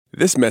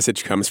This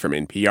message comes from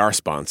NPR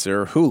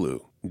sponsor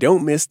Hulu.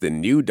 Don't miss the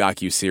new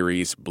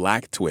docuseries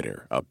Black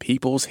Twitter, A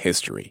People's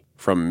History.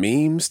 From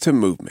memes to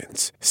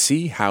movements,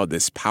 see how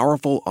this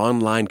powerful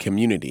online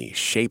community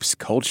shapes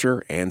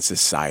culture and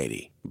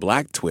society.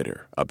 Black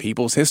Twitter, A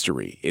People's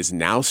History is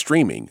now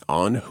streaming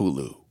on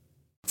Hulu.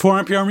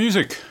 For NPR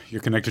Music,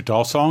 you're connected to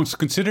all songs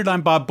considered.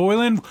 I'm Bob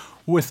Boylan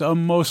with a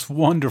most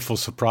wonderful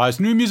surprise.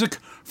 New music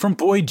from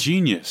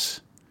boygenius.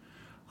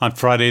 On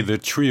Friday, the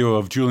trio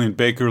of Julian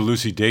Baker,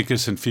 Lucy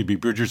Dacus, and Phoebe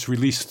Bridgers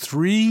released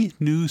 3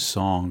 new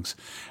songs,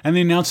 and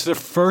they announced their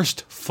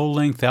first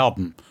full-length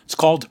album. It's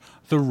called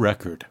The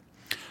Record.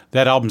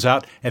 That album's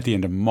out at the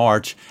end of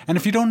March, and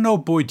if you don't know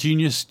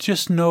boygenius,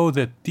 just know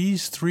that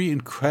these 3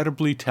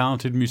 incredibly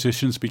talented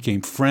musicians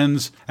became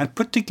friends and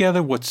put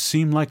together what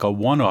seemed like a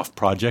one-off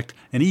project,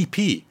 an EP,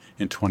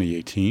 in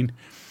 2018.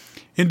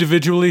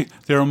 Individually,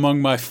 they're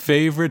among my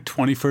favorite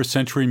 21st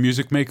century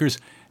music makers,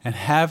 and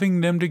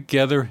having them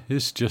together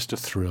is just a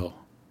thrill.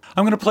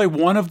 I'm going to play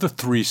one of the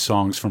 3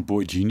 songs from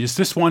boygenius.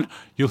 This one,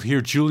 you'll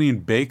hear Julian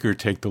Baker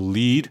take the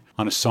lead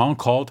on a song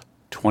called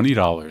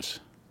 $20.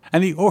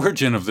 And the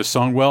origin of the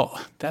song, well,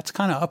 that's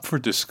kind of up for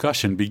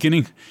discussion,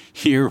 beginning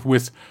here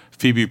with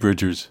Phoebe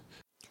Bridgers.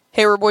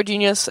 Hey, we're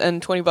boygenius,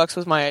 and $20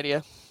 was my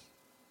idea.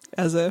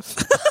 As if.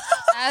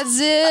 As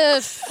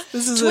if.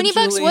 This is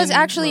 $20 was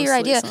actually your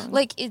idea. Song.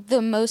 Like,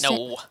 the most...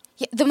 No.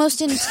 The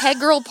most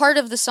integral part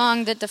of the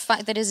song that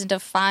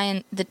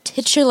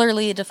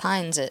titularly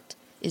defines it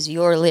is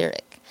your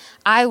lyric.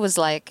 I was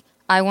like,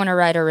 I want to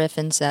write a riff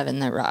in 7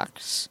 that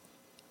rocks.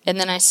 And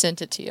then I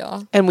sent it to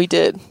y'all. And we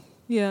did.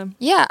 Yeah.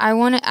 Yeah, I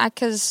want to,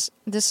 because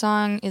the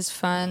song is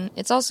fun.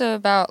 It's also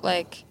about,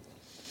 like,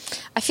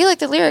 I feel like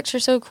the lyrics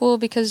are so cool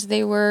because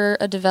they were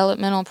a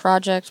developmental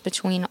project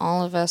between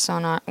all of us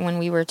when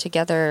we were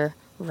together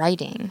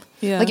writing.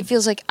 Yeah. Like, it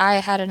feels like I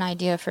had an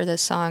idea for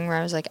this song where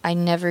I was like, I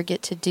never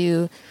get to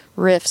do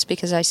riffs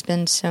because I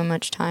spend so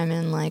much time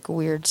in, like,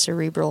 weird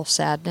cerebral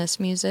sadness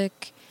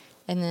music.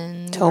 And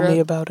then Tell me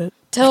about it.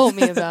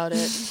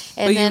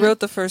 And but you wrote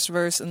the first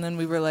verse, and then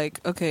we were like,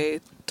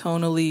 okay,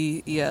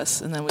 tonally, yes.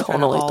 And then we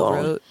kind of all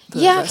wrote the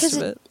rest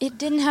of it. It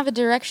didn't have a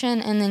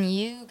direction, and then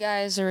you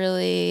guys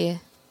really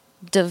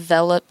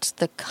developed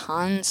the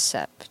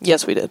concept.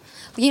 Yes, we did.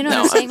 You know what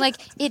I'm saying? Like,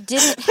 it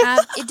didn't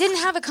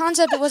have a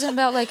concept. It wasn't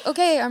about, like,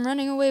 okay, I'm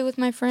running away with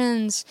my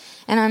friends,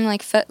 and I'm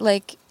like,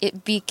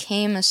 it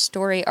became a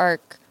story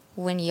arc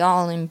when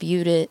y'all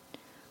imbued it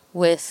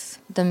with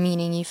the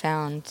meaning you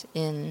found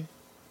in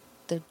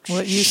the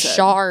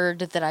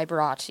shard that I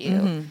brought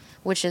you,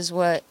 which is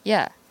what,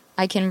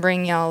 I can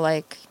bring y'all,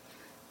 like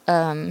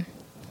a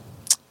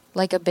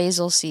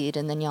basil seed,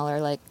 and then y'all are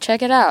like,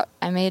 check it out,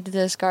 I made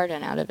this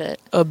garden out of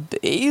it. A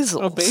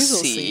basil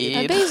seed.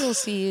 A basil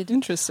seed.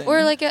 Interesting.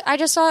 Or like I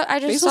just saw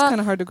basil's kind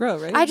of hard to grow,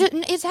 right?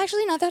 It's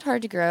actually not that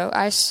hard to grow.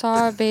 I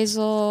saw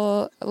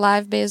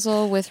live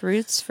basil with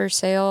roots for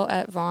sale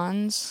at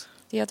Vaughn's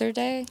the other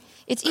day.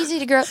 It's easy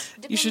to grow.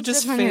 You should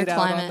just fade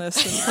out on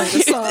this and play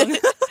the song.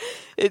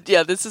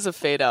 This is a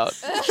fade out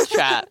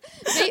chat.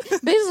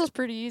 Basil's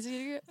pretty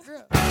easy to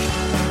grow.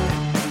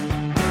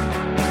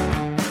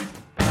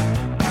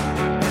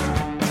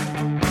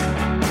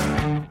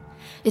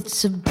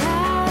 It's a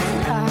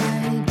bad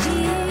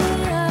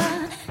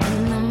idea,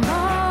 and I'm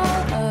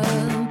all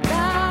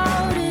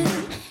about it.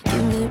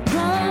 Give it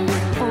one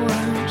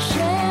more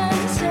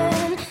chance,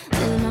 and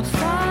then I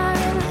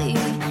finally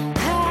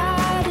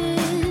had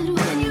it.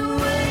 When you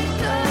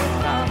wake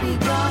up, I'll be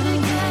gone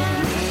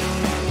again.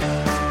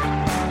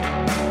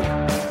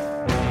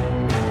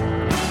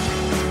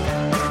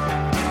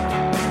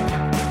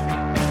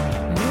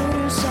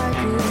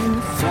 Motorcycle in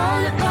the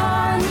front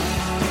lawn.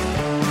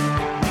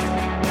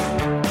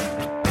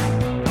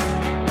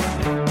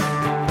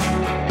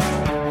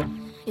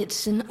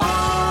 It's an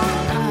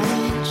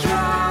all-night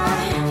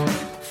drive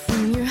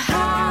from your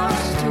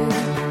house to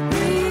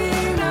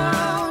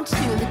Reno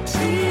to the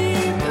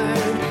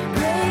T-Bird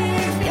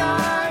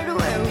graveyard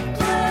where we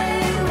play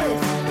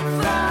with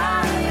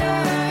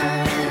fire.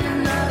 In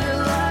another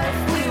life,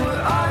 we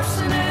were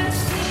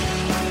arsonists.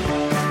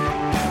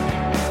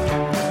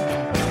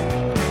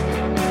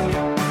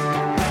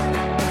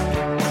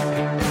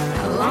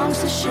 How long's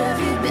the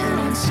Chevy been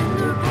on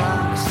cinder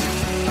blocks?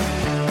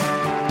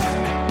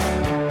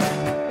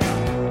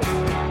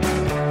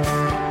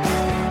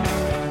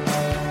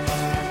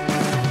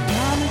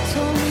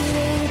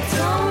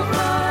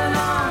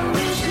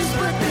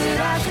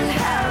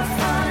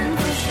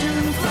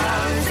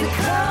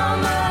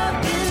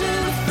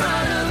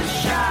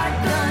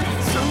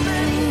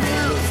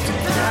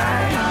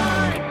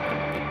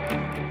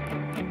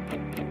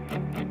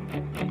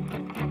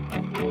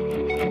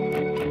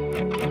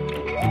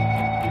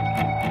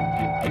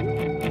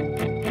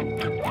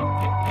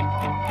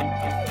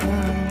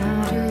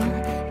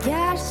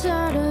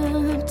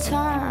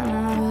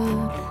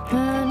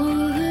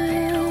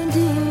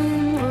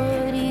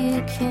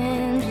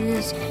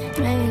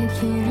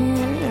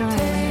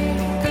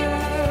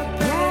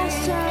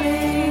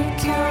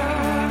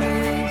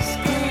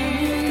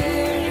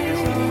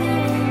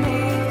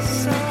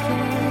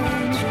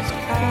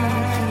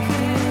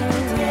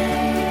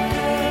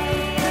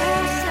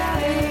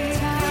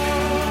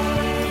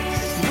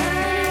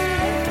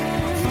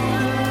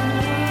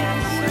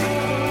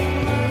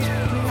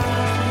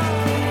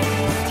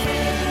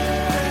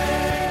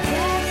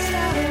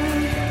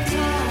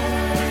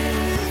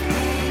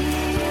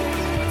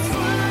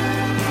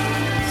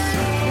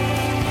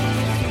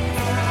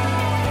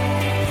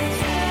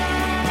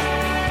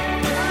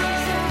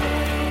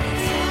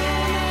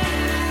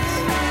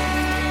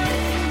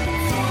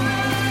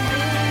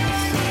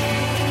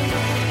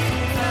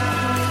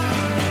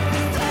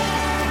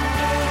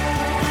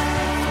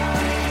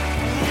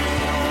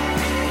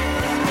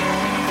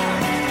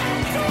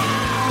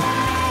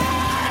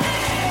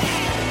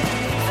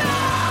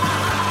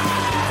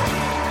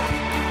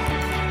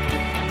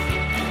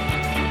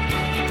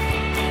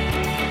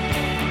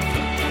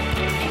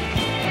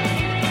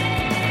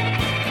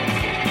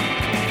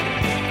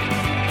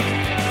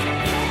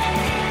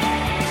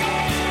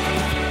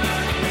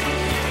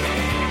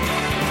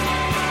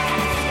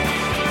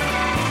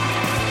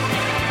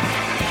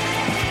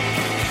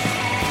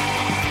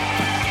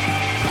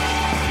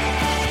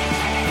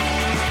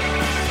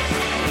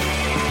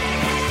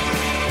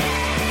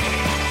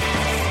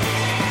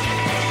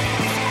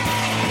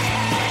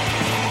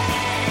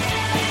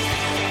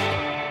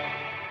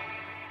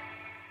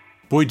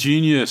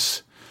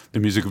 Boygenius, the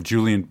music of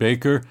Julian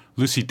Baker,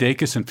 Lucy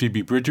Dacus, and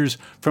Phoebe Bridgers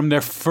from their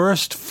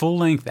first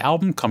full-length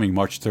album coming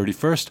March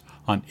 31st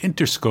on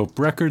Interscope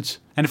Records.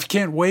 And if you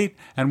can't wait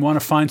and want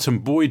to find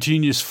some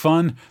Boygenius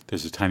fun,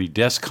 there's a Tiny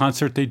Desk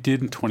concert they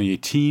did in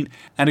 2018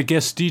 and a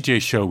guest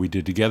DJ show we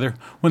did together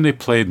when they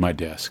played my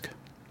desk.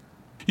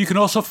 You can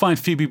also find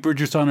Phoebe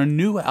Bridgers on a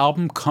new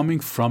album coming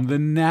from The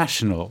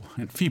National.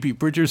 And Phoebe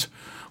Bridgers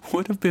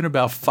would have been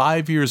about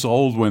 5 years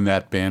old when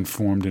that band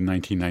formed in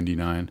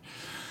 1999.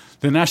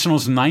 The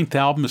National's 9th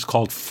album is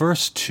called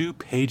First 2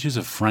 Pages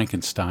of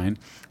Frankenstein,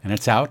 and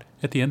it's out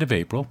at the end of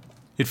April.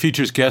 It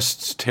features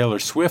guests Taylor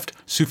Swift,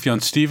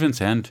 Sufjan Stevens,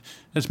 and,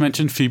 as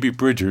mentioned, Phoebe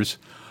Bridgers.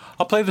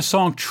 I'll play the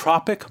song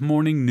Tropic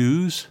Morning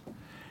News.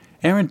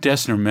 Aaron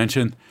Dessner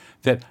mentioned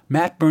that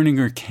Matt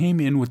Berninger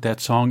came in with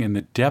that song in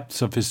the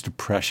depths of his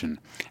depression,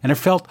 and it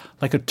felt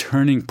like a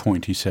turning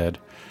point, he said.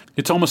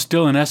 It's almost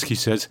Dylan-esque, he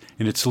says,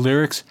 in its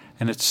lyrics,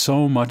 and it's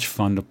so much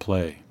fun to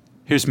play.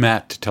 Here's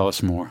Matt to tell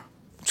us more.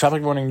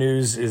 Tropic Morning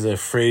News is a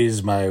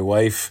phrase my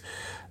wife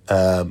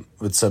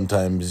would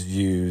sometimes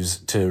use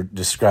to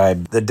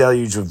describe the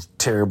deluge of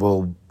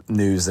terrible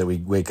news that we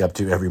wake up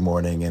to every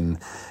morning, and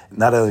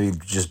not only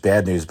just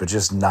bad news, but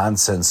just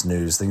nonsense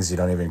news, things you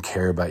don't even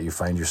care about. You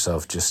find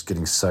yourself just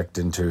getting sucked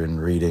into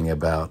and reading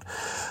about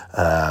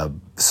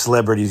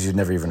celebrities you've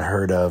never even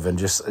heard of,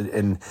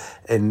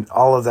 and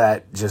all of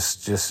that.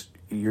 Just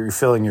you're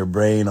filling your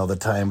brain all the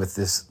time with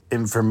this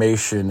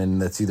information,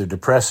 and that's either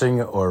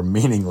depressing or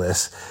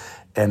meaningless,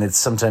 and it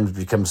sometimes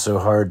becomes so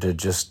hard to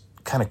just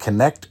kind of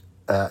connect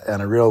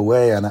in a real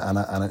way, on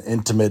an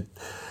intimate,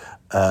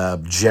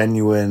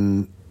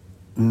 genuine,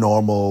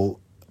 normal,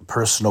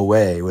 personal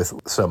way with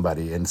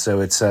somebody. And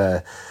so it's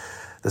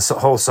this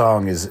whole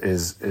song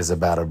is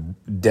about a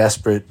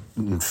desperate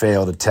and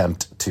failed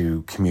attempt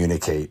to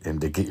communicate and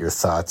to get your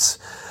thoughts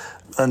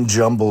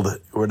unjumbled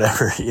or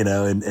whatever,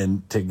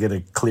 and to get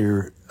a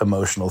clear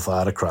emotional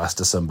thought across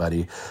to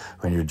somebody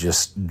when you're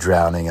just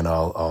drowning in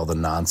all the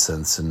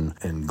nonsense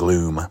and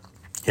gloom.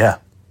 Yeah.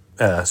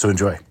 So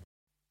enjoy.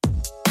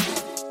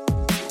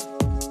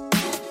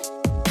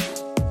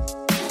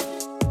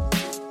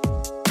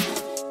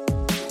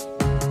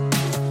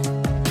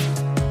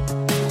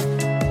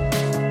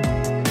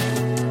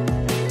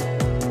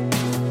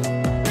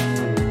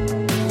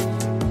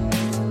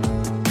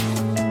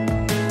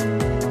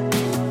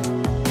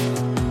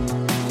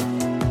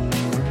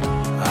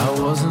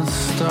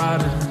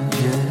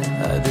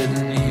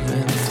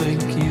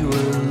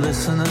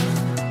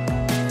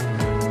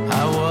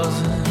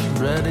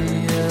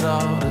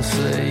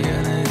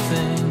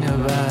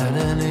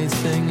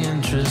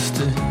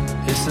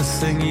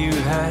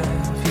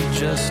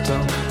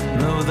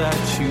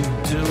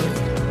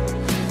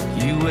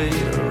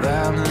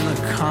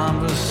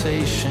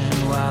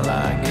 While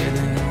I get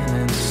in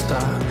and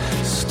start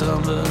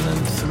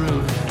stumbling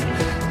through it.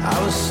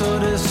 I was so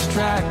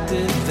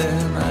distracted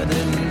then, I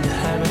didn't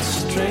have it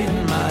straight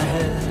in my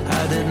head.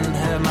 I didn't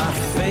have my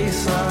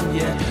face on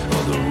yet,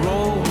 or the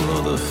role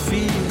or the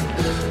feel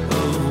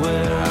of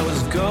where I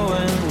was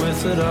going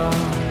with it all.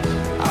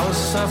 I was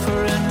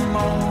suffering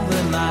more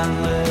than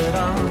I let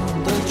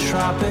on. The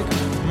tropic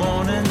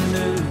morning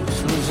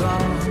news was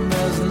on.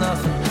 There's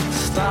nothing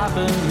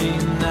stopping me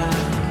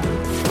now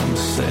from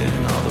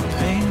saying all the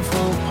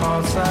painful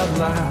parts I'd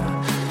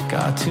lie.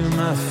 Got to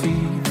my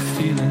feet,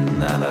 feeling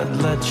that I'd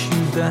let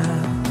you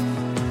down.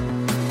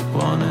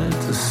 Wanted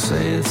to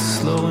say it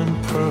slow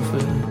and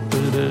perfect,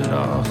 but it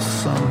all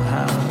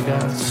somehow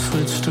got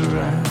switched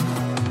around.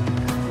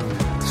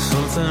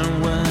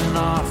 Something went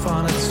off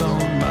on its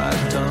own, my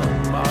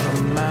dumb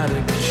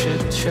automatic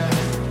chit-chat.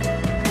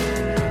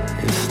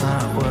 It's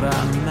not what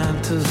I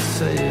meant to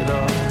say at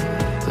all.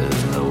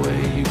 There's no way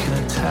you can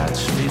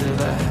attach me to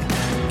that.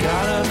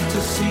 Got up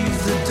to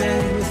seize the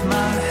day with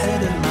my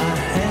head in my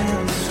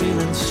hands,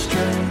 feeling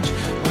strange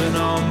when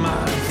all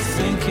my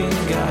thinking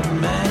got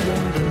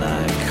mangled, and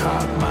I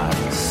caught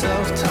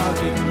myself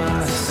talking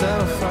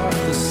myself off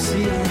the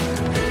ceiling.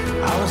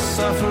 I was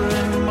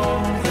suffering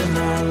more than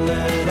I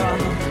let on.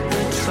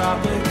 The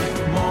tropic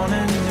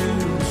morning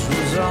news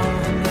was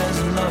on.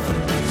 There's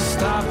nothing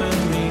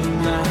stopping me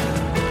now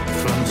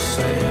from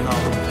saying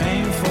all the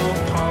painful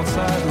parts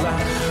I'd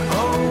like.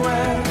 Oh,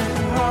 where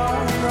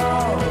are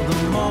all the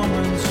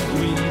moments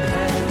we'd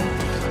had?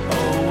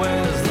 Oh,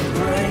 where's the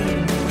brain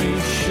we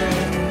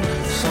shared?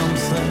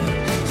 Something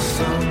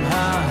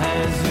somehow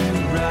has you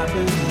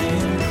rapidly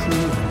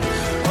improving.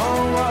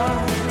 Oh, what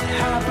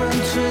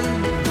happened to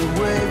the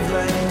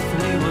wavelength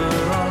we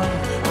were on?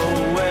 Oh,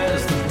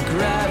 where's the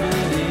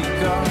gravity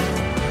gone?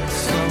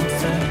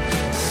 Something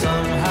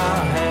somehow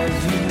has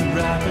you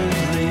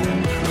rapidly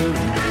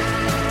improving.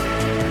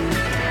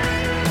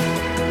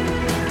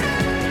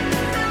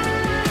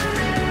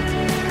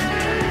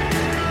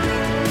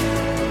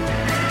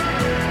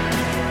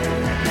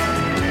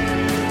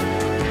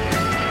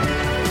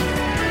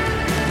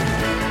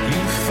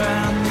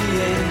 Found the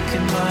ache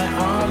in my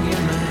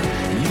argument.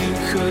 You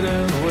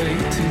couldn't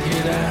wait to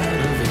get out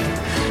of it.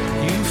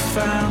 You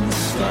found the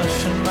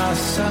slush in my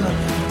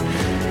sentiment.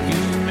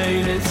 You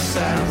made it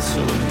sound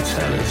so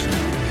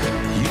intelligent.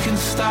 You can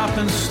stop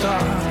and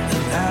start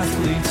an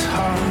athlete's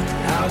heart.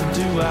 How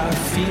do I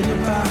feel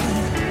about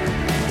it?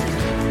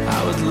 I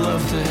would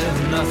love to have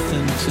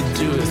nothing to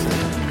do with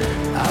it.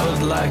 I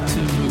would like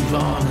to move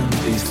on and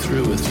be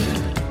through with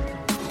it.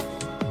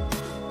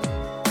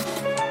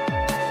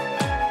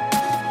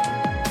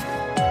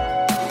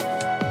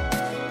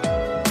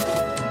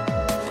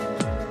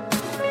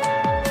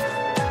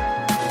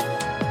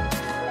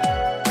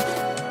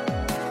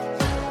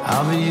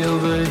 I'll be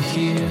over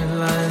here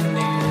lying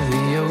near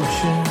the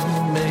ocean,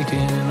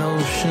 making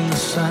ocean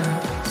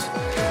sounds.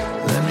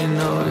 Let me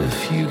know if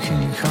you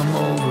can come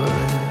over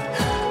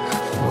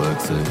and work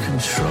the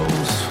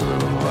controls for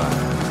a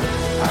while.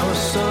 I was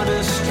so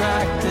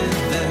distracted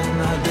then,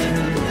 I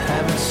didn't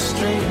have it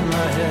straight in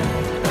my head.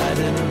 I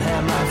didn't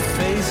have my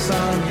face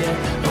on yet,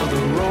 or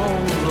the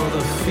role, or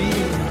the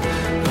feel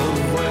of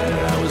where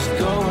I was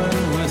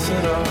going with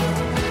it all.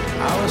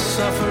 I was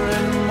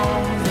suffering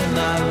more than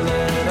I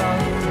let on.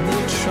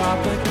 The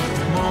tropic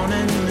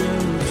morning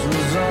news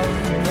was on.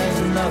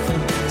 There's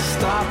nothing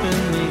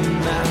stopping me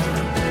now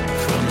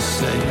from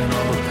saying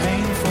all the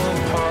painful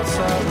parts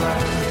out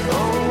loud.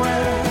 Oh,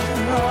 where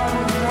are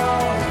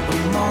all the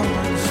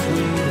moments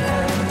we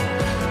had?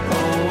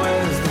 Oh,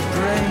 where's the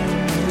brain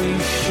we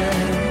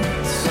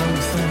shared?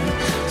 Something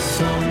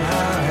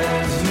somehow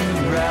has you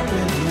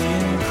rapidly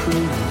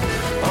improved.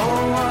 Oh,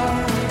 what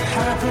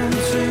happened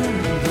to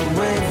the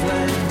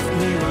wavelength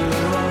we were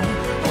on?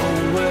 Oh,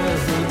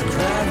 where's the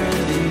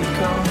gravity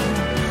gone?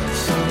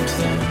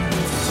 Something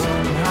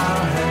somehow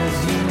has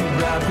you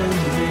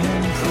rapidly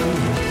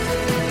improved.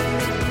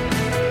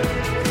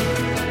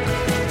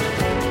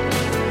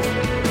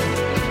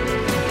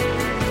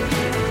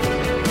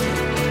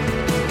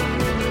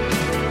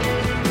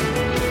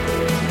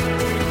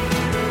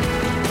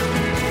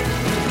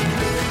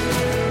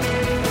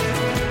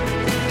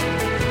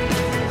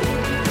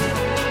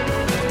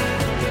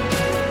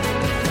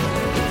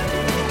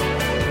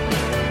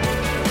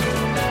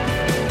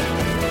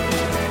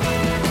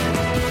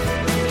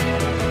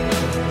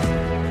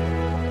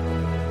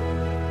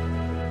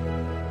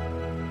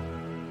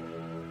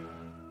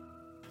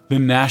 The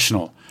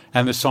National,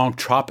 and the song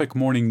Tropic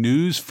Morning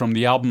News from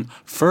the album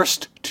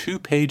First 2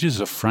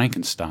 Pages of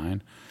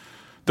Frankenstein.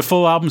 The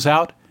full album's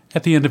out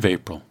at the end of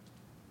April.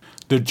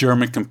 The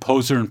German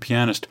composer and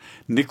pianist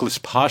Nicholas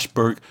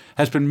Paschberg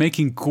has been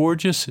making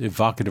gorgeous,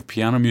 evocative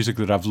piano music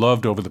that I've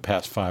loved over the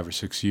past 5 or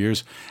 6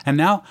 years, and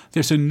now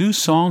there's a new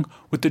song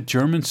with the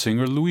German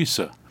singer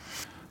Luisa.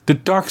 The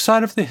Dark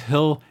Side of the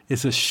Hill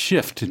is a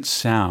shift in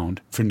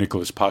sound for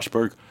Nicholas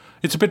Paschberg.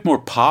 It's a bit more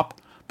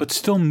pop, but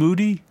still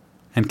moody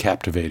and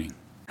captivating.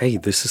 Hey,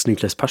 this is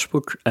Niklas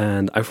Paschberg,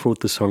 and I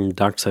wrote the song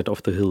Dark Side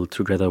of the Hill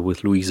together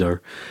with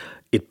Luisa.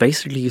 It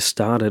basically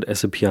started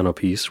as a piano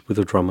piece with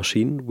a drum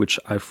machine, which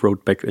I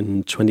wrote back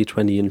in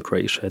 2020 in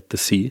Croatia at the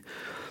sea.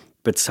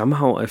 But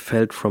somehow I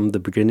felt from the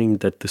beginning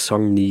that the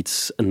song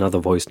needs another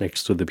voice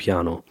next to the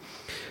piano.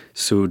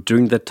 So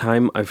during that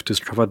time, I've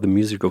discovered the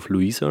music of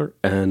Luisa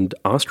and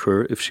asked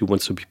her if she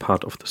wants to be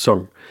part of the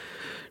song.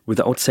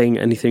 Without saying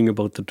anything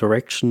about the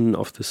direction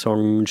of the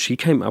song, she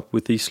came up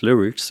with these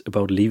lyrics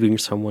about leaving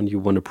someone you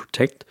want to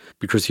protect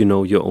because you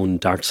know your own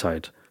dark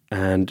side.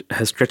 And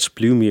her sketch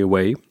blew me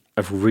away.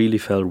 I've really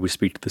felt we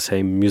speak the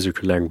same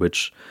musical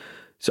language.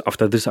 So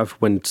after this, I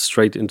went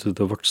straight into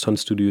the Voxton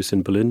studios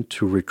in Berlin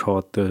to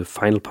record the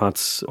final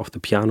parts of the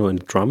piano and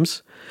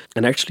drums.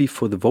 And actually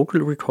for the vocal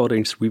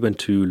recordings, we went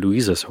to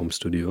Luisa's home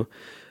studio.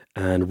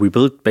 And we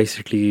built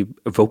basically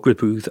a vocal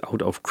booth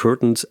out of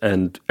curtains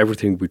and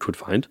everything we could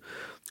find.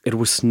 It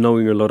was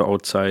snowing a lot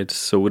outside,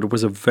 so it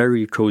was a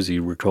very cozy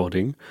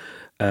recording.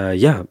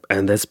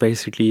 And that's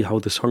basically how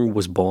the song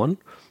was born.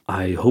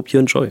 I hope you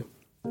enjoy.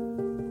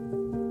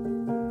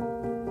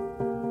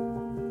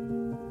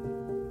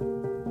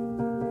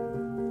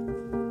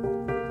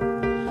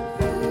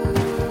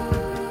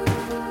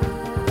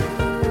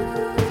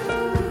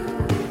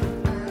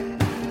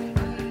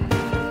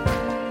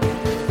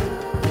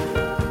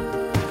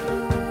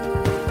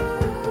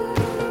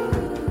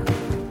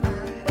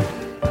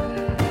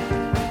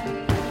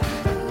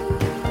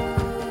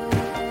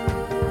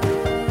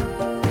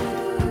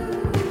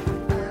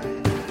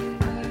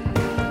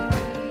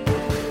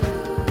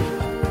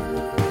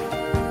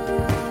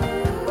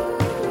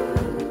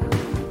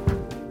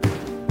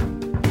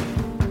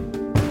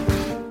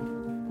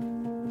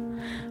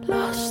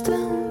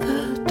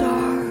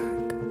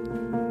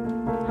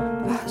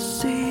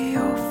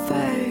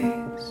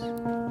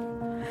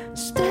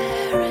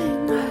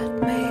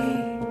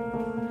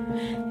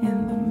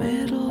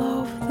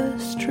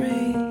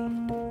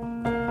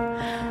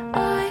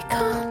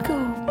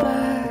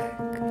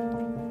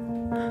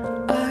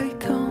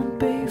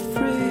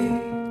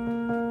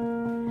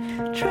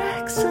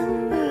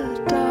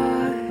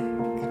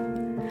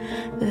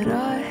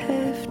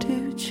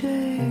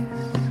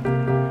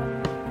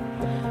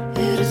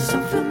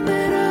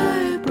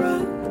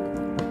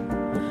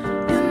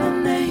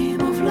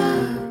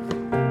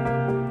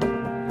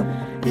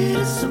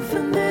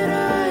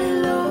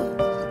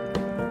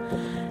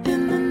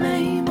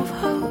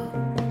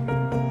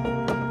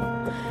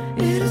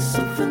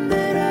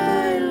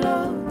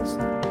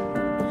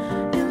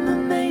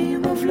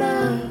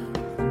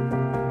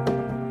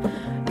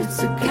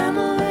 It's a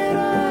candle that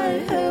I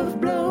have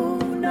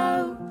blown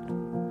out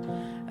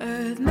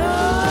at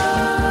night.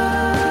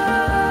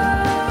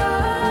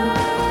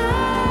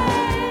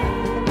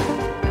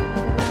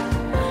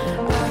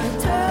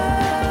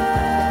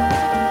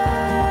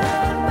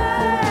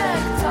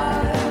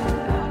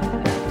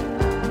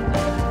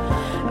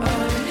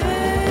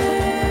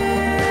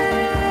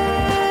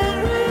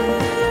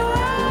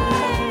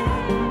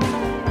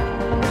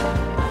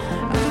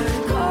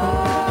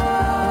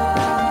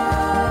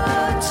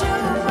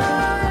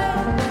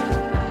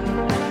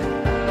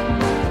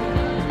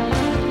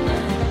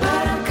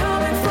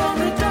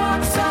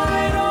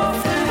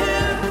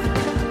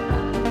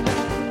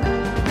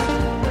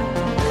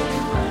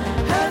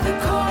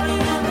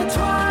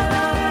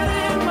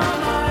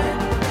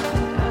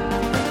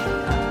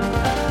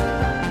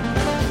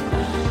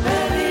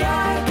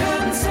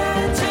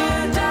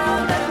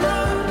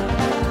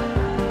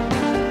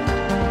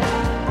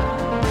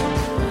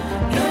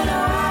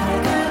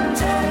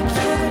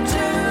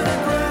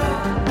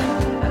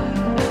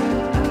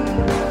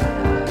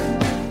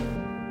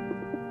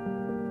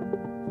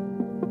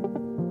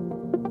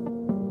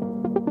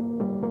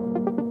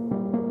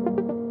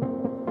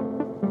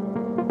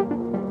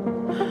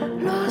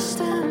 Lost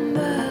in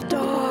the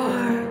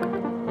dark,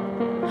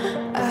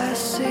 I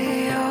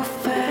see your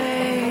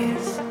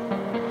face.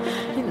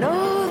 You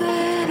know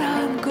that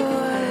I'm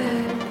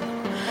good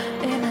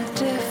in a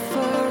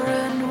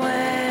different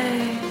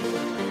way.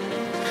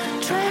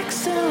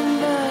 Tracks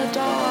in the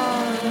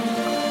dark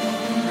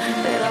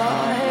that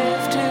I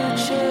have to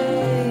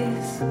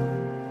chase.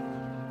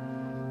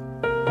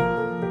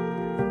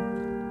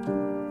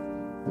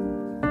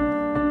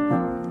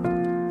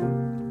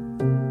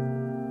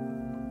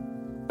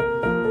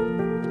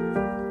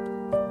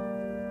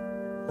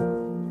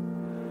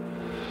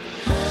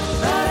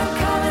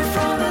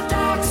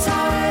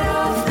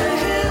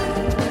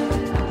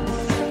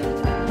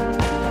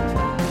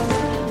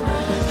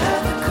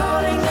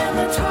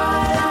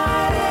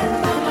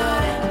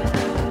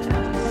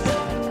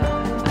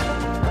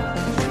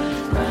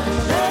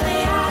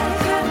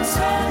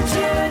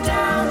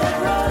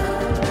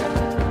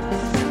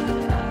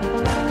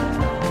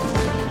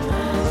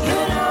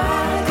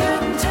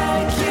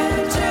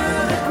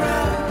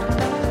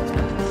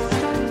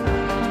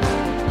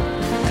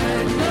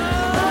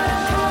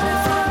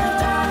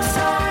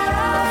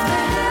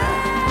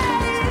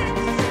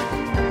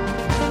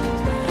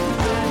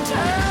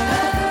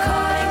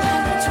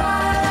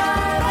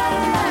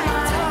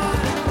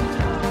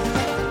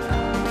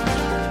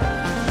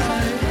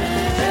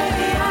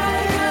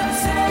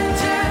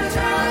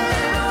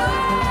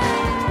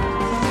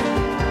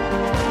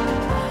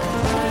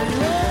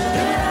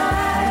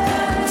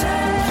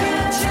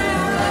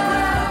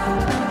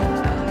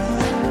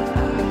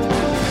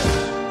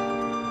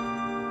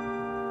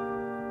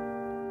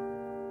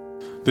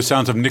 The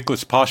sounds of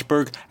Nicholas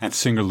Poshberg and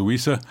singer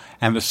Louisa,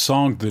 and the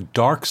song The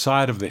Dark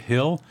Side of the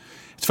Hill.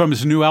 It's from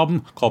his new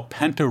album called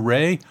Penta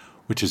Ray,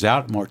 which is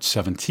out March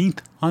 17th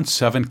on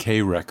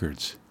 7K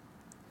Records.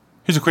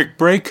 Here's a quick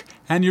break,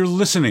 and you're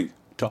listening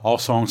to All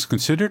Songs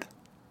Considered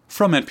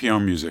from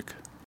NPR Music.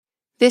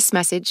 This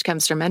message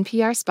comes from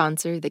NPR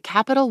sponsor, the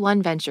Capital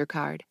One Venture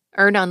Card.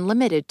 Earn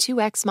unlimited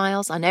 2x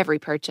miles on every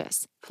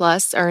purchase.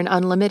 Plus, earn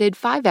unlimited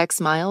 5x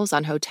miles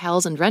on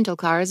hotels and rental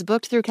cars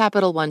booked through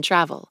Capital One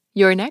Travel.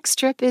 Your next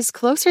trip is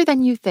closer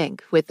than you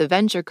think with the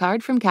Venture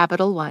Card from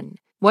Capital One.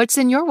 What's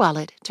in your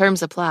wallet?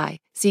 Terms apply.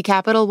 See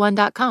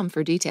CapitalOne.com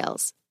for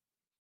details.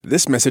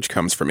 This message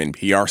comes from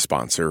NPR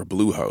sponsor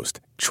Bluehost.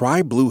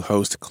 Try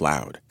Bluehost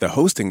Cloud, the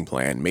hosting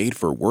plan made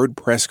for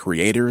WordPress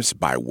creators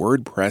by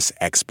WordPress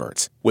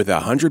experts. With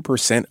 100%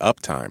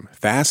 uptime,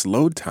 fast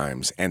load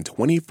times, and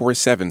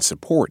 24/7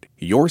 support,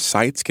 your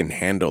sites can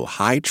handle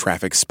high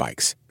traffic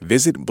spikes.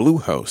 Visit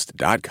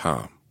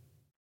Bluehost.com.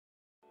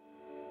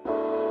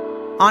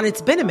 On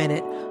It's Been a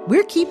Minute,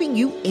 we're keeping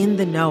you in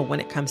the know when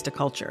it comes to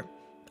culture.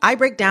 I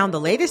break down the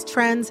latest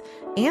trends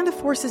and the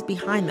forces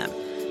behind them,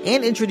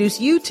 and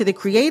introduce you to the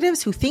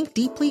creatives who think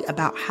deeply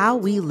about how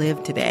we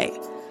live today.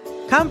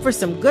 Come for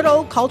some good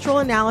old cultural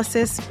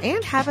analysis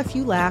and have a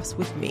few laughs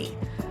with me.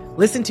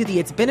 Listen to the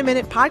It's Been a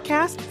Minute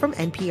podcast from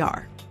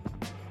NPR.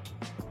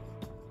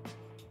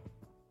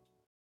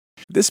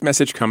 This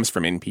message comes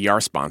from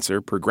NPR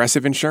sponsor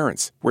Progressive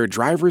Insurance, where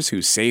drivers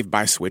who save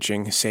by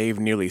switching save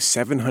nearly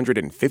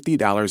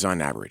 $750 on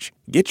average.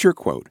 Get your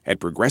quote at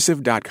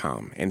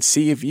Progressive.com and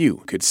see if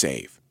you could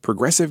save.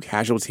 Progressive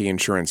Casualty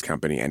Insurance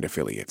Company and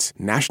Affiliates.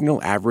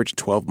 National average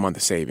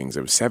 12-month savings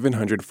of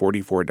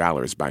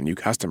 $744 by new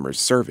customers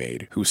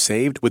surveyed who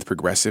saved with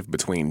Progressive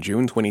between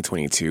June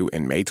 2022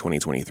 and May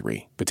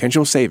 2023.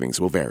 Potential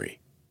savings will vary.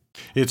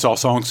 It's All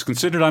Songs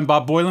Considered. I'm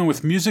Bob Boilen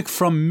with music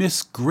from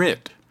Miss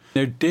Grit.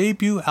 Their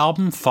debut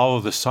album, Follow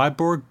the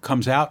Cyborg,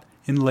 comes out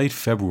in late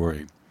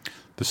February.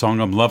 The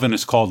song I'm loving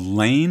is called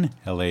Lane,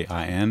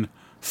 L-A-I-N,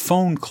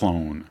 Phone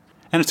Clone.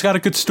 And it's got a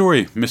good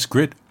story Miss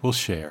Grit will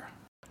share.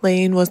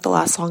 Lane was the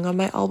last song on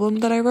my album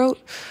that I wrote,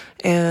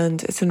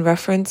 and it's in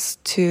reference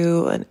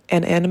to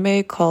an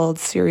anime called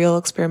Serial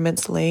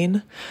Experiments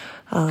Lane.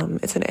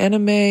 It's an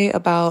anime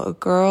about a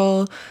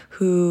girl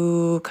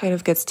who kind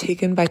of gets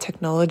taken by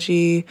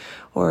technology,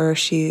 or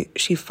she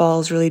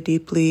falls really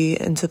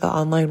deeply into the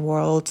online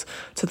world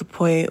to the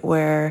point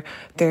where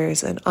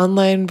there's an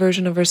online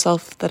version of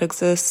herself that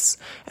exists,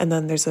 and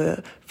then there's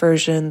a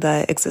version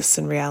that exists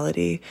in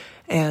reality.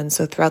 And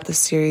so throughout the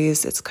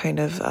series, it's kind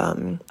of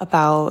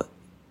about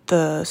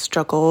the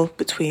struggle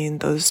between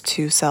those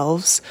two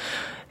selves.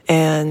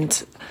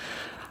 And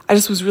I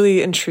just was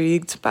really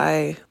intrigued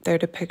by their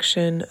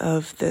depiction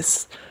of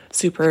this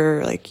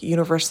super like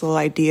universal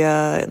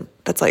idea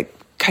that's like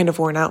kind of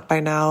worn out by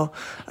now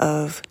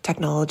of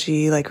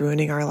technology like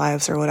ruining our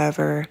lives or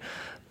whatever.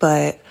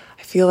 But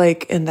I feel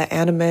like in the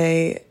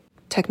anime,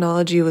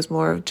 technology was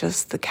more of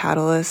just the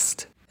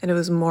catalyst, and it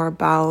was more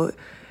about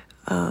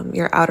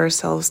your outer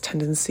self's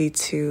tendency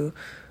to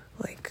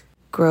like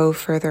grow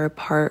further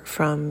apart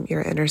from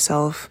your inner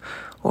self,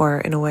 or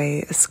in a way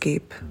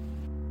escape.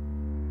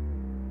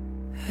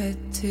 I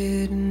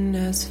didn't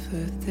ask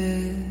for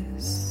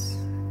this.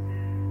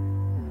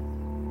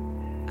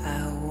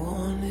 I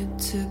wanted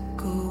to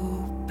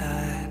go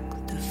back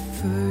the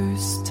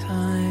first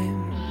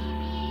time,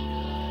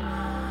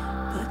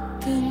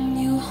 but then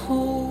you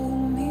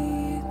hold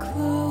me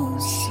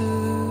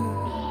closer,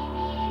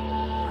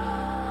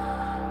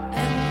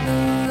 and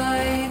the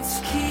lights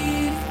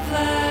keep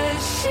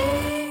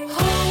flashing.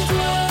 Hold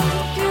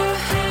up your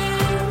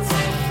hands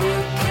if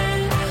you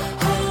can.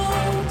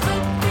 Hold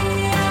up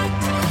the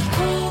act.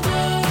 Hold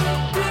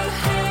up your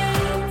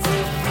hands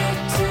if your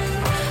two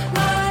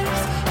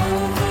lives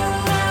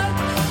overlap.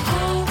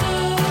 Hold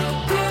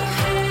up your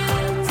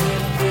hands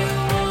if you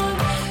want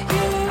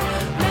your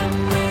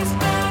memories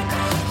back.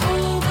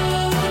 Hold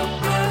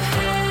up your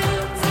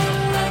hands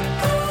and let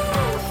go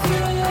of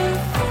your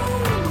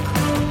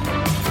phone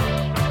call.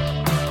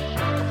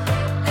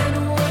 And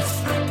what's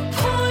the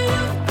point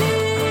of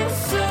being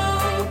so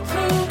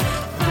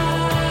profound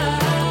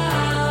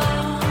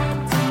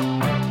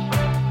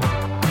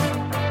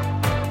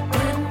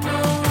when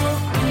all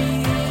of me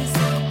is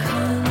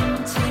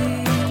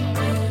contained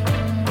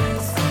in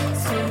this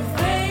so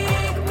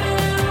vague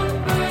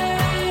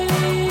membrane?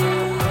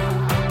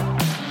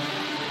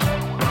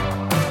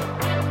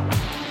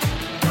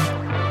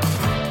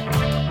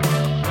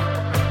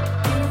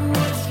 And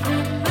what's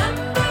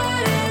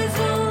remembered is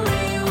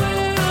only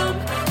where I'm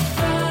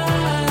found.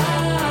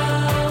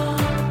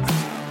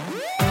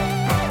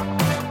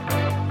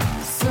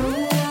 So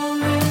I'll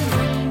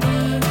remember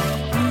you if you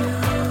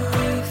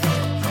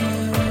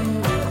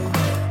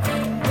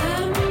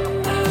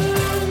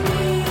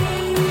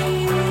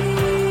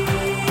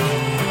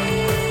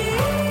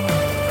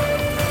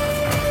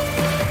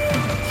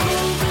Hold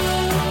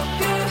up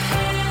your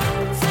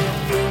hands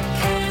if you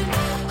can.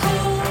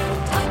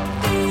 Hold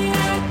up the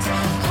act.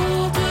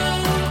 Hold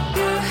up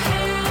your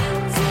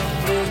hands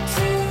if your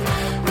two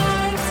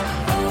lives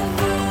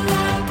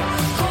overlap.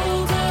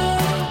 Hold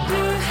up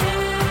your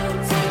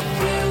hands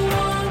if you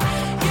want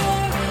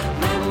your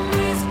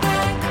memories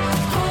back.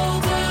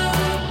 Hold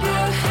up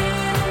your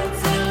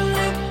hands and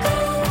let go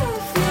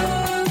of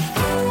your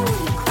phone.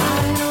 I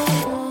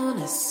don't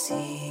wanna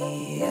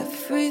see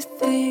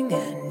everything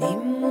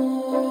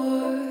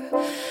anymore,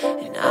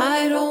 and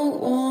I don't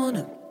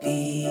wanna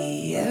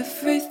be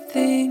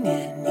everything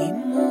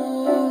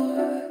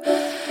anymore,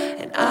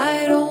 and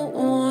I don't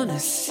wanna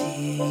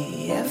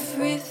see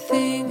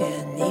everything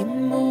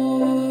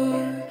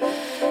anymore,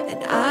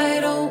 and I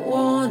don't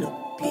wanna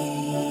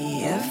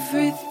be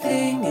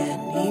everything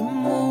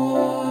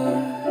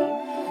anymore,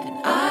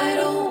 and I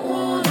don't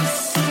wanna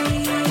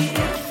see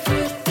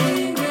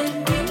everything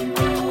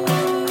anymore,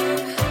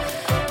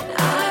 and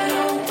I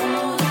don't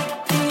wanna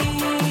be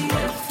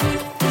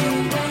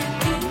everything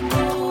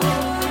anymore,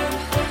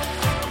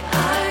 and I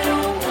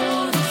don't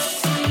wanna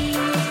see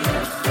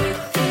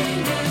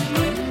everything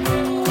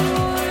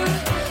anymore,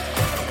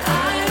 and I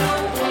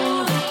don't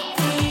wanna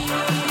be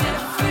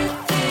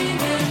everything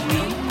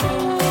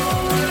anymore.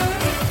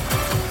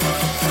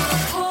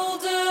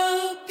 Hold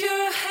up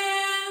your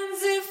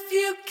hands if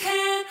you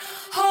can.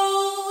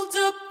 Hold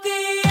up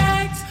the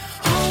act.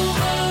 Hold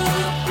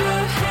up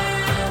your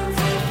hands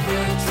if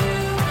your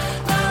two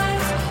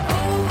lives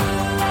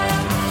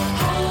overlap.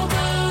 Hold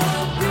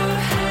up your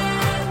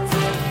hands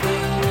if you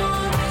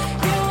want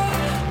your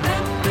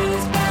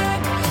memories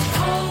back.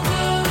 Hold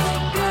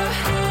up your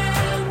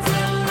hands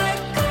and let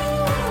go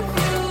of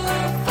your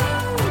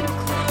phone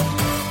call.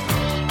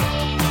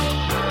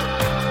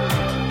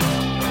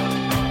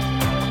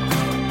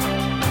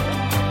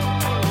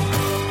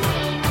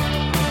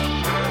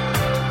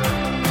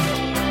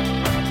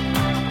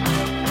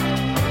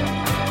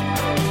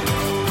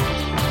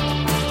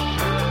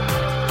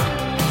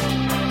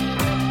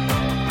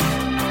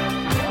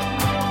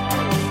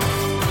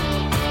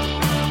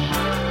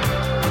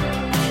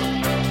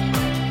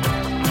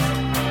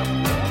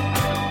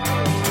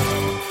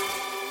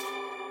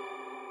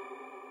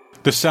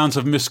 The sounds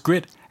of Miss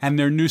Grit and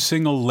their new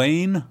single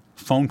Lane,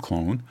 Phone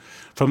Clone,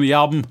 from the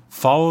album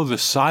Follow the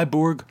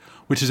Cyborg,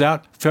 which is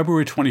out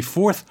February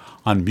 24th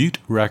on Mute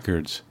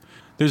Records.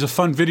 There's a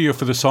fun video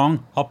for the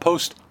song I'll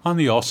post on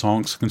the All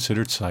Songs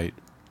Considered site.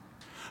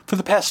 For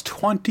the past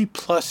 20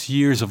 plus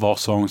years of All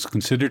Songs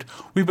Considered,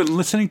 we've been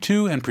listening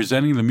to and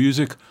presenting the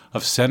music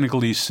of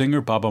Senegalese singer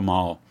Baaba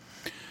Maal.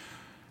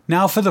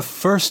 Now, for the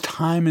first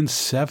time in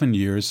 7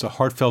 years, the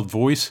heartfelt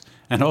voice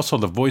and also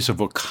the voice of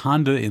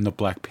Wakanda in the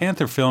Black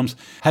Panther films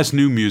has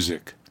new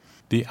music.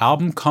 The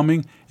album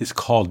coming is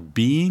called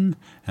Being,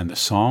 and the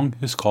song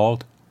is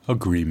called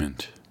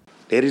Agreement.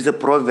 There is a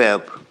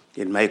proverb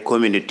in my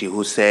community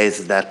who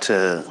says that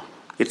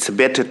it's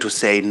better to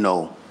say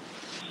no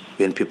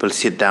when people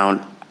sit down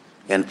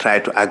and try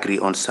to agree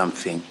on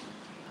something.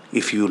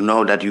 If you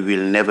know that you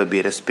will never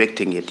be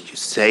respecting it, you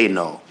say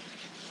no.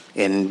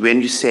 And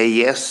when you say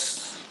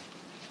yes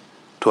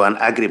to an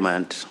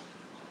agreement,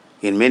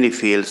 in many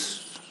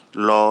fields,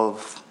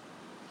 love,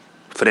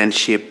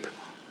 friendship,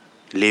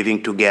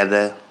 living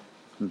together,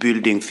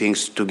 building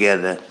things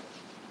together,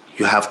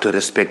 you have to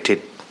respect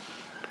it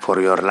for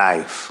your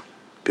life,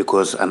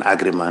 because an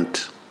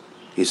agreement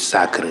is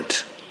sacred.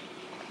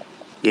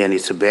 And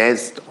it's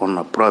based on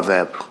a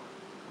proverb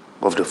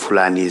of the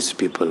Fulanese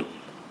people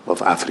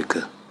of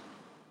Africa.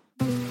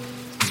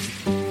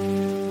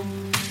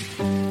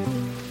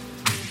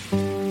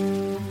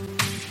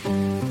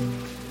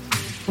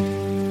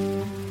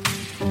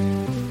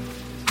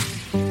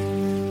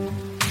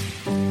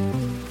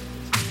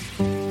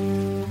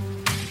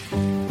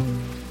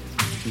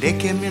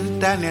 Ndeke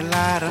mintane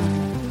laram,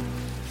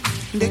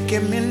 ndeke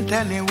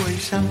mintane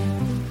woisam,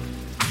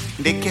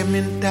 ndeke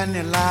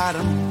mintane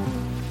laram,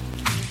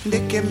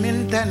 ndeke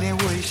mintane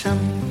woisam.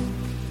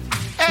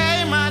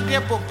 Hey ma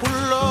debo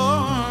pullo,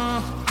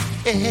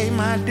 hey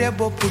ma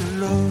debo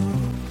pullo,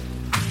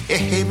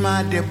 hey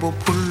ma debo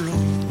pullo,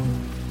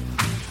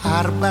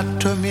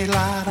 arbato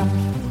milaram.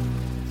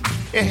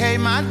 Hey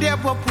ma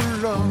debo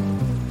pullo,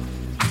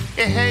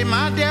 hey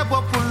ma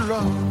debo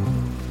pullo.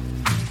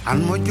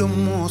 An mo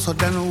jommo so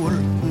danawol,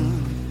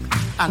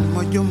 an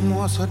mo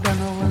jommo so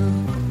danawol,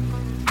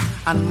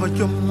 an mo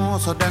jommo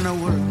so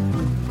danawol,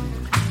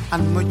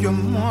 an mo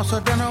jommo so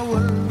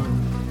danawol,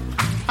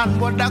 an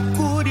bo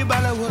dakudi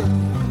balawol,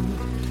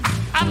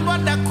 an bo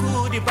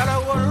dakudi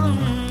balawol,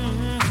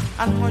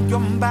 an mo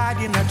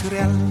jombadi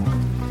naturel,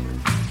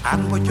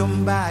 an mo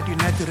jombadi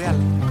naturel,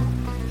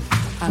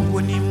 an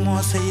woni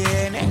mo se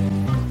yene,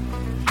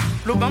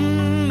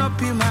 lubam no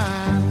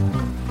pima.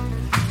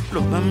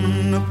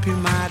 Lubam no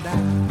pimada,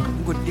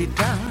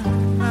 gudita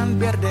man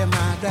berde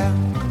mada.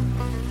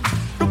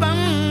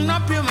 Lubam no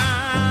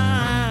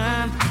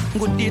piman,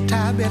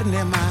 gudita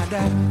berde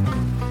mada.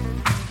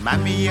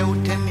 Mami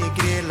yewteni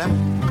grelam,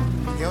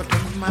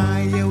 yewten ma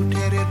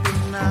yewtere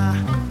dunna.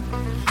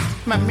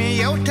 Mami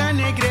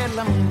yewteni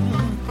grelam,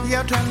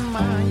 yewten ma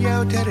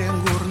yewtere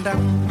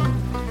ngurdam.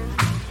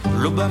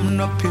 Lubam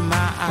no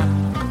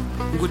piman,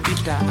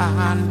 gudita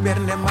an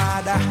berde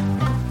mada.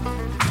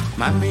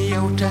 Mami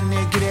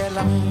yewtane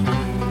grelam,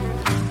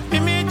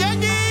 mimi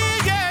janji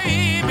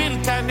jai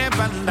mintane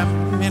bandam,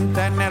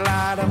 mintane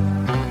laram.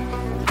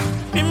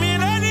 Mimi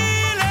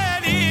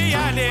ladi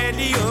ya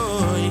lady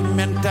oi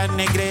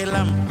mintane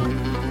grelam.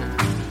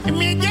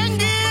 Mimi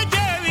janji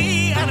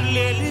jai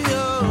arleli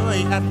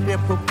oi arde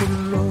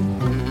popullo.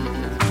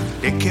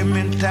 Deke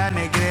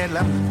mintane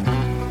grelam,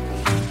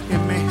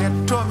 mimi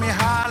hetto mi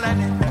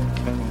halane,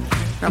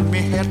 mimi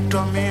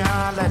hetto mi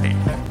halane.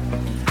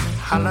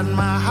 Halan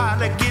ma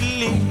hala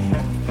gilli,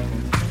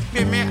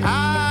 bimi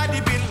adi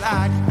bil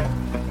adi,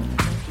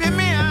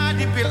 bimi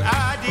adi bil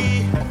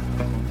adi,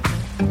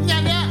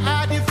 nyane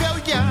adi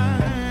fewja,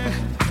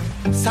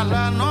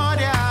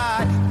 salanore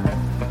adi,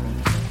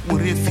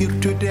 uri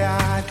firtude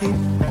adi,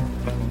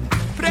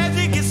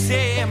 prezi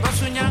gise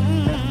basunyang,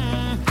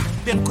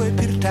 ben koy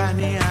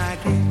pirtani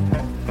adi,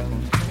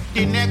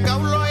 dine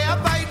gawlo ya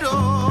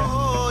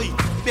baydoy,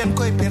 ben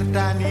koy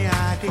pirtani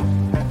adi.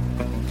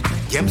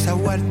 Jemsa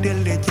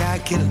waddelle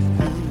jakil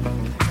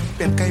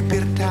ben kay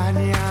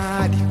pirtani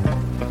adi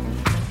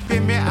be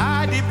me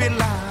adi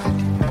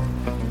biladi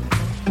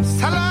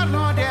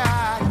salano de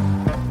adi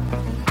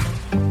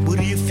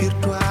buri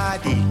firtu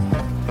adi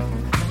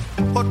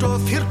oto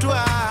firtu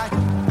adi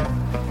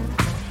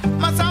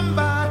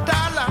masamba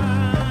tala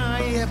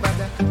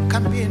yebada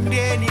kambe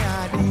ndeni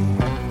adi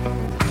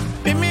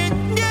be me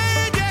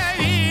jeje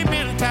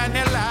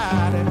mintane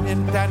lara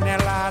mintane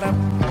lara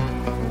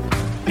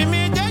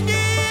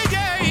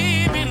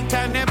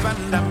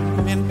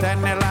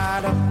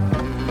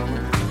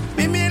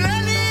mimi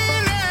lali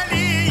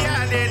ya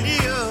leli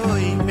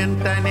oi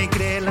mintane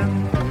grela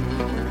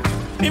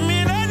mimi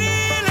lali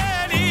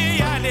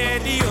ya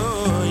leli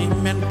oi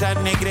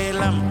mintane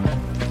grela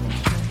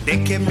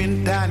deke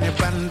mintane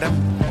bandam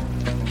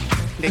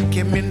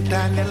deke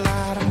mintane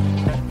lara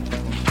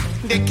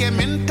deke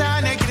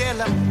mintane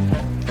grela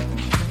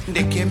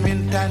deke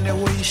mintane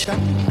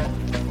woisham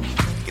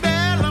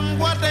grelam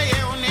wada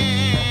yewne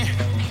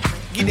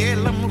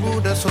gidelam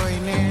ruda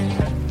soyne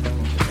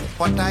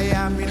pota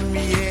yamin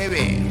mi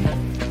yewe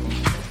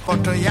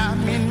poto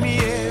yamin mi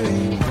yewe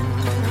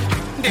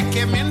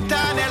deke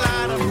mentane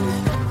laram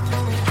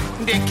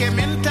deke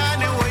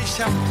mentane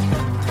woisham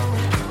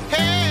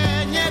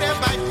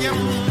jam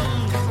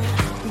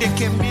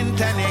ndeke min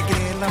tane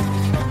gelam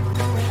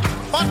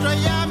hoto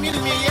yamin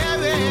mi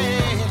yewe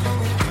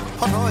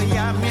hoto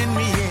yamin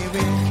mi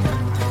yewe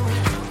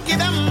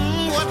kidam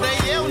wada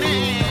yewne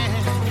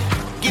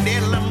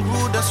kidelam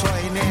buda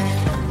soyne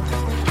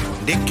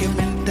ndeke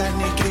min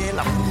tane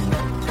gelam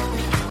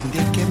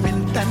ndeke min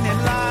tane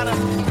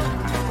laram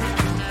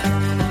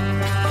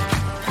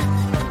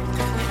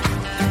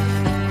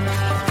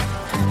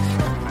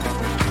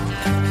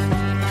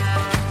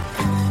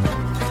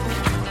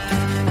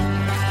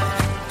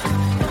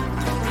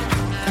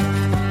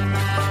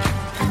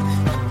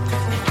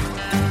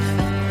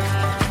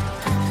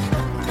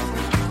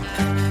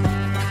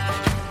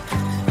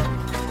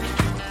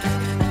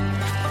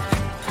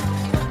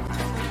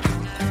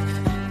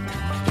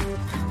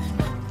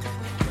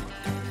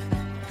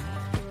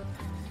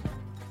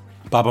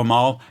Baaba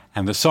Maal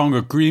and the song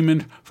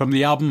Agreement from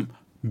the album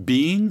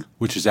Being,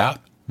 which is out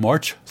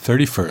March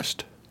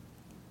 31st.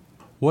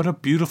 What a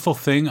beautiful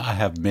thing I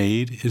have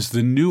made is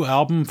the new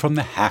album from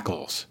the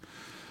Hackles.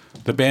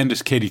 The band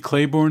is Katie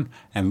Claiborne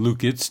and Luke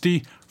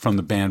Itzty from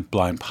the band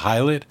Blind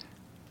Pilot.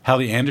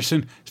 Hallie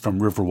Anderson is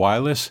from River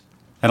Wireless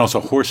and also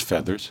Horse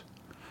Feathers.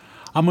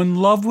 I'm in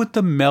love with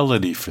the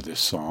melody for this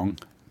song.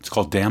 It's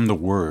called Damn the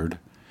Word.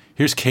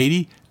 Here's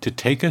Katie to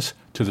take us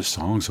to the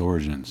song's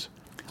origins.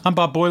 I'm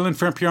Bob Boylan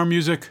for NPR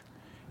Music.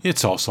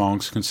 It's All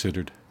Songs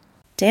Considered.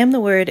 Damn the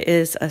Word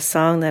is a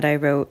song that I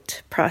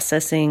wrote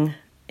processing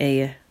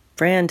a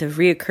brand of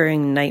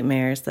reoccurring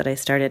nightmares that I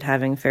started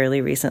having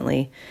fairly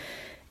recently,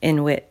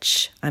 in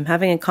which I'm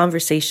having a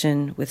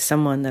conversation with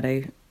someone that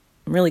I'm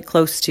really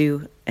close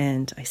to,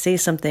 and I say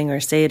something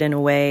or say it in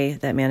a way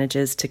that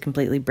manages to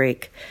completely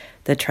break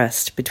the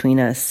trust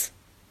between us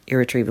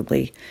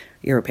irretrievably,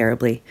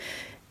 irreparably.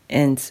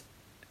 And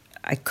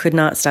I could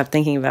not stop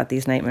thinking about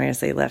these nightmares.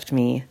 They left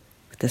me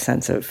with a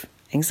sense of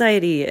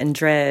anxiety and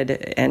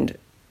dread and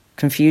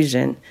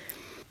confusion.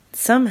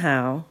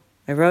 Somehow,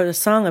 I wrote a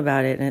song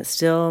about it, and it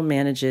still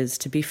manages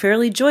to be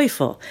fairly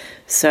joyful.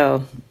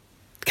 So,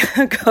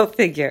 go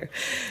figure.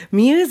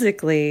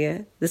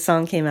 Musically, the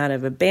song came out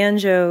of a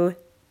banjo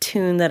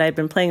tune that I'd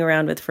been playing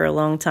around with for a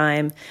long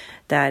time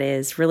that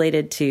is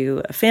related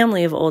to a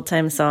family of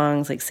old-time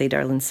songs like Say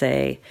Darlin'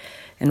 Say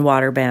and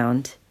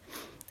Waterbound.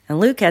 And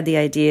Luke had the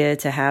idea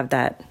to have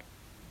that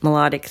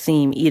melodic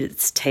theme eat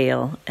its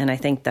tail, and I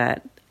think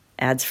that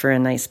adds for a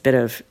nice bit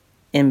of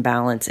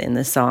imbalance in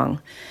the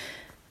song.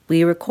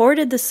 We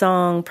recorded the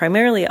song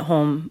primarily at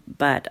home,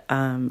 but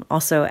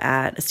also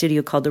at a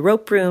studio called The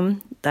Rope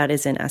Room that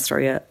is in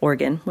Astoria,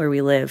 Oregon, where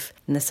we live.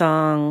 And the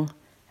song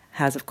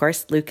has, of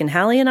course, Luke and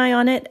Hallie and I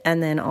on it,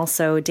 and then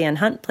also Dan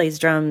Hunt plays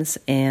drums,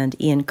 and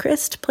Ian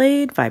Christ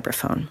played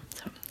vibraphone.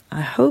 So I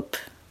hope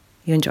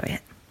you enjoy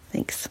it.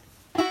 Thanks.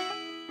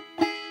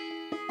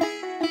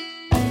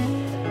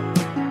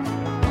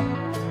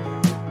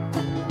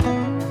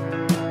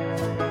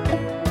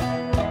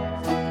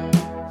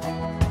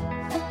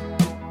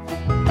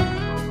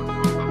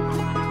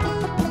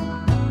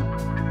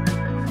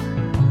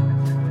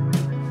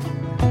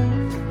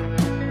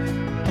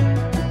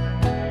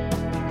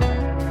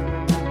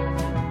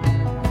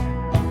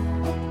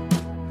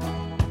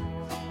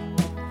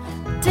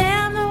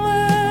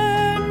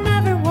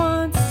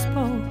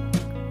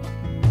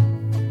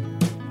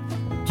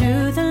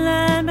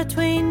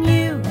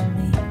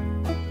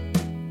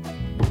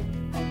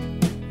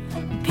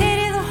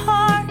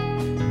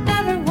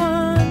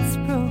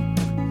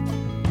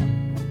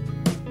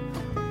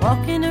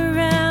 Walking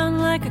around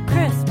like a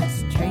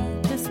Christmas tree,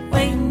 just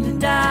waiting to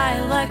die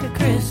like a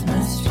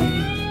Christmas tree.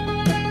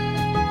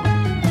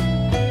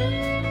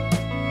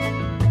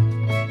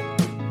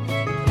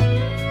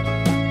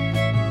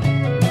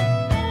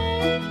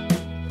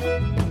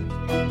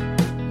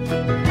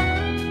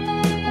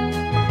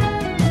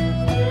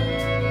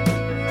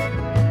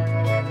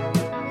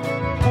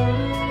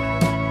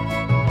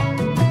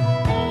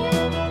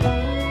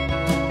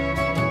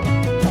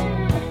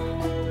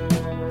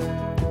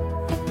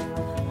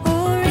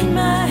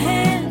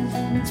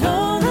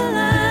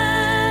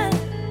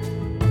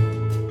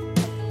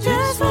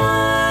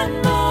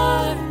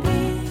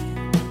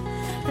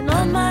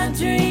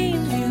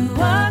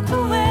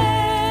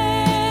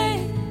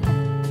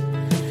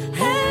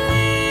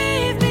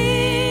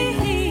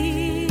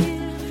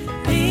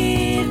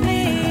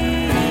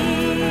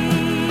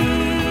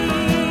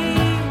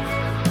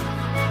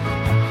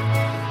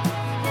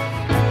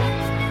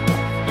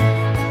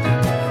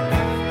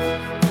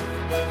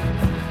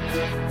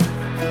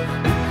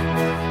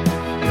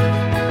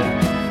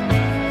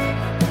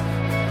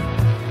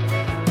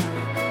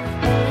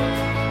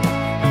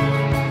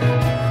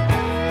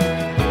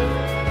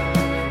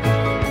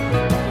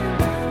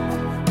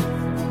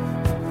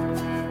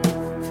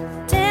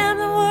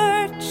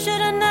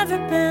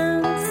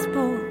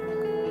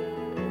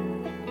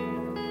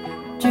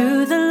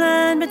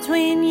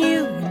 Between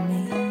you and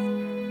me,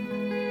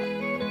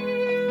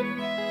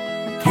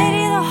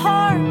 pity the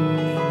heart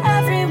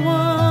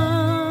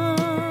everyone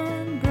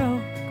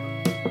broke,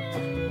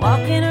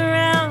 walking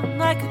around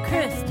like a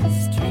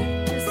Christmas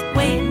tree, just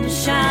waiting to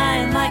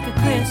shine like a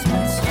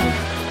Christmas tree.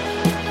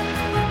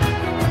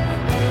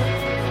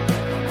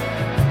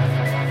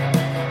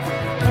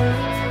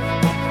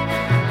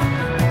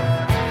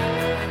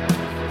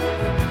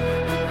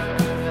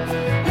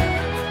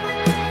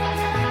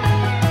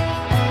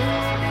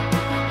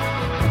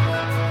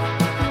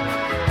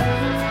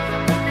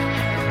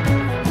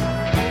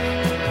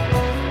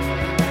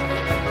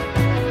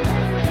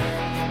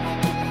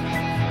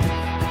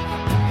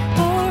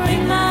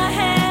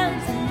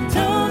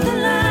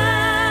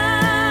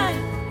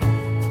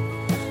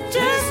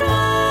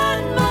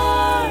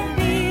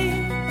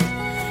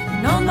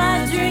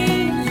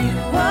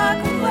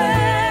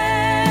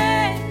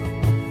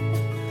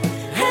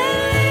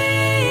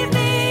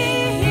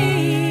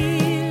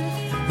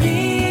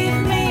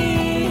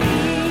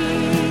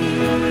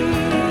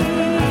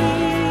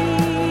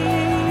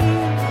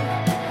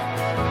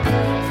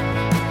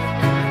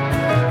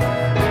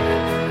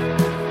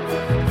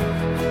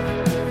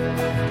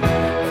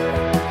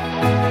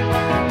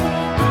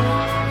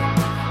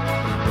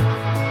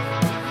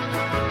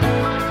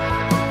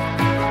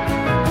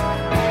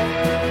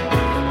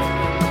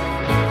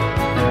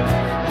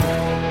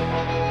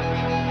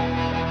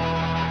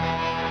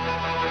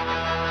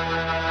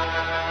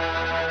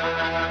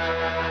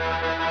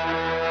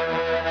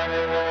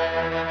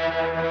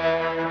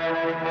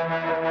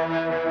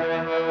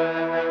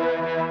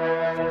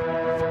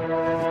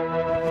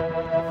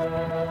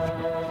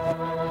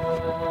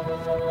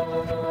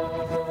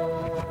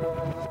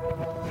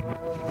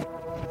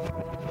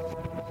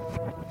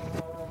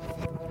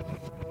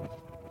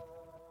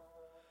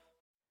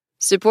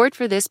 Support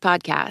for this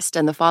podcast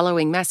and the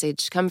following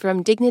message come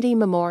from Dignity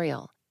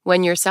Memorial.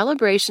 When your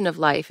celebration of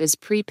life is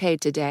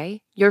prepaid today,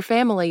 your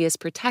family is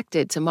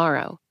protected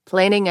tomorrow.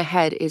 Planning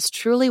ahead is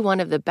truly one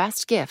of the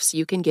best gifts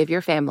you can give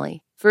your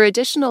family. For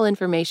additional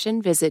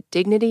information, visit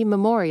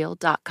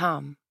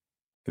dignitymemorial.com.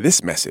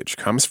 This message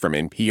comes from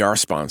NPR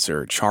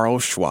sponsor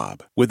Charles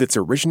Schwab with its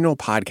original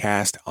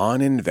podcast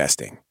on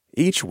investing.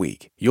 Each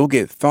week, you'll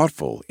get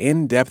thoughtful,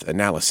 in-depth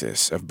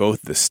analysis of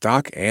both the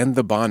stock and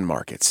the bond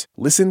markets.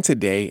 Listen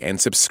today and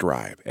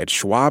subscribe at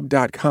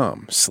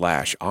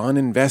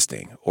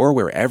schwab.com/oninvesting or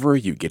wherever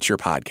you get your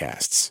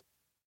podcasts.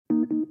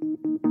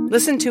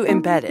 Listen to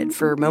Embedded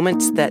for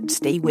moments that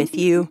stay with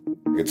you.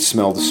 I could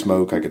smell the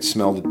smoke. I could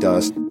smell the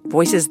dust.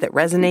 Voices that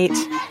resonate.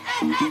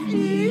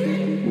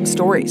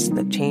 Stories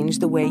that change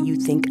the way you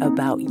think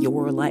about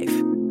your life.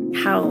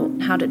 How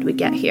did we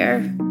get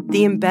here?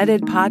 The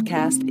Embedded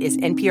podcast is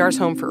NPR's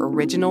home for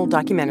original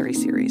documentary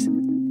series.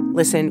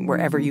 Listen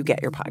wherever you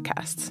get your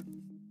podcasts.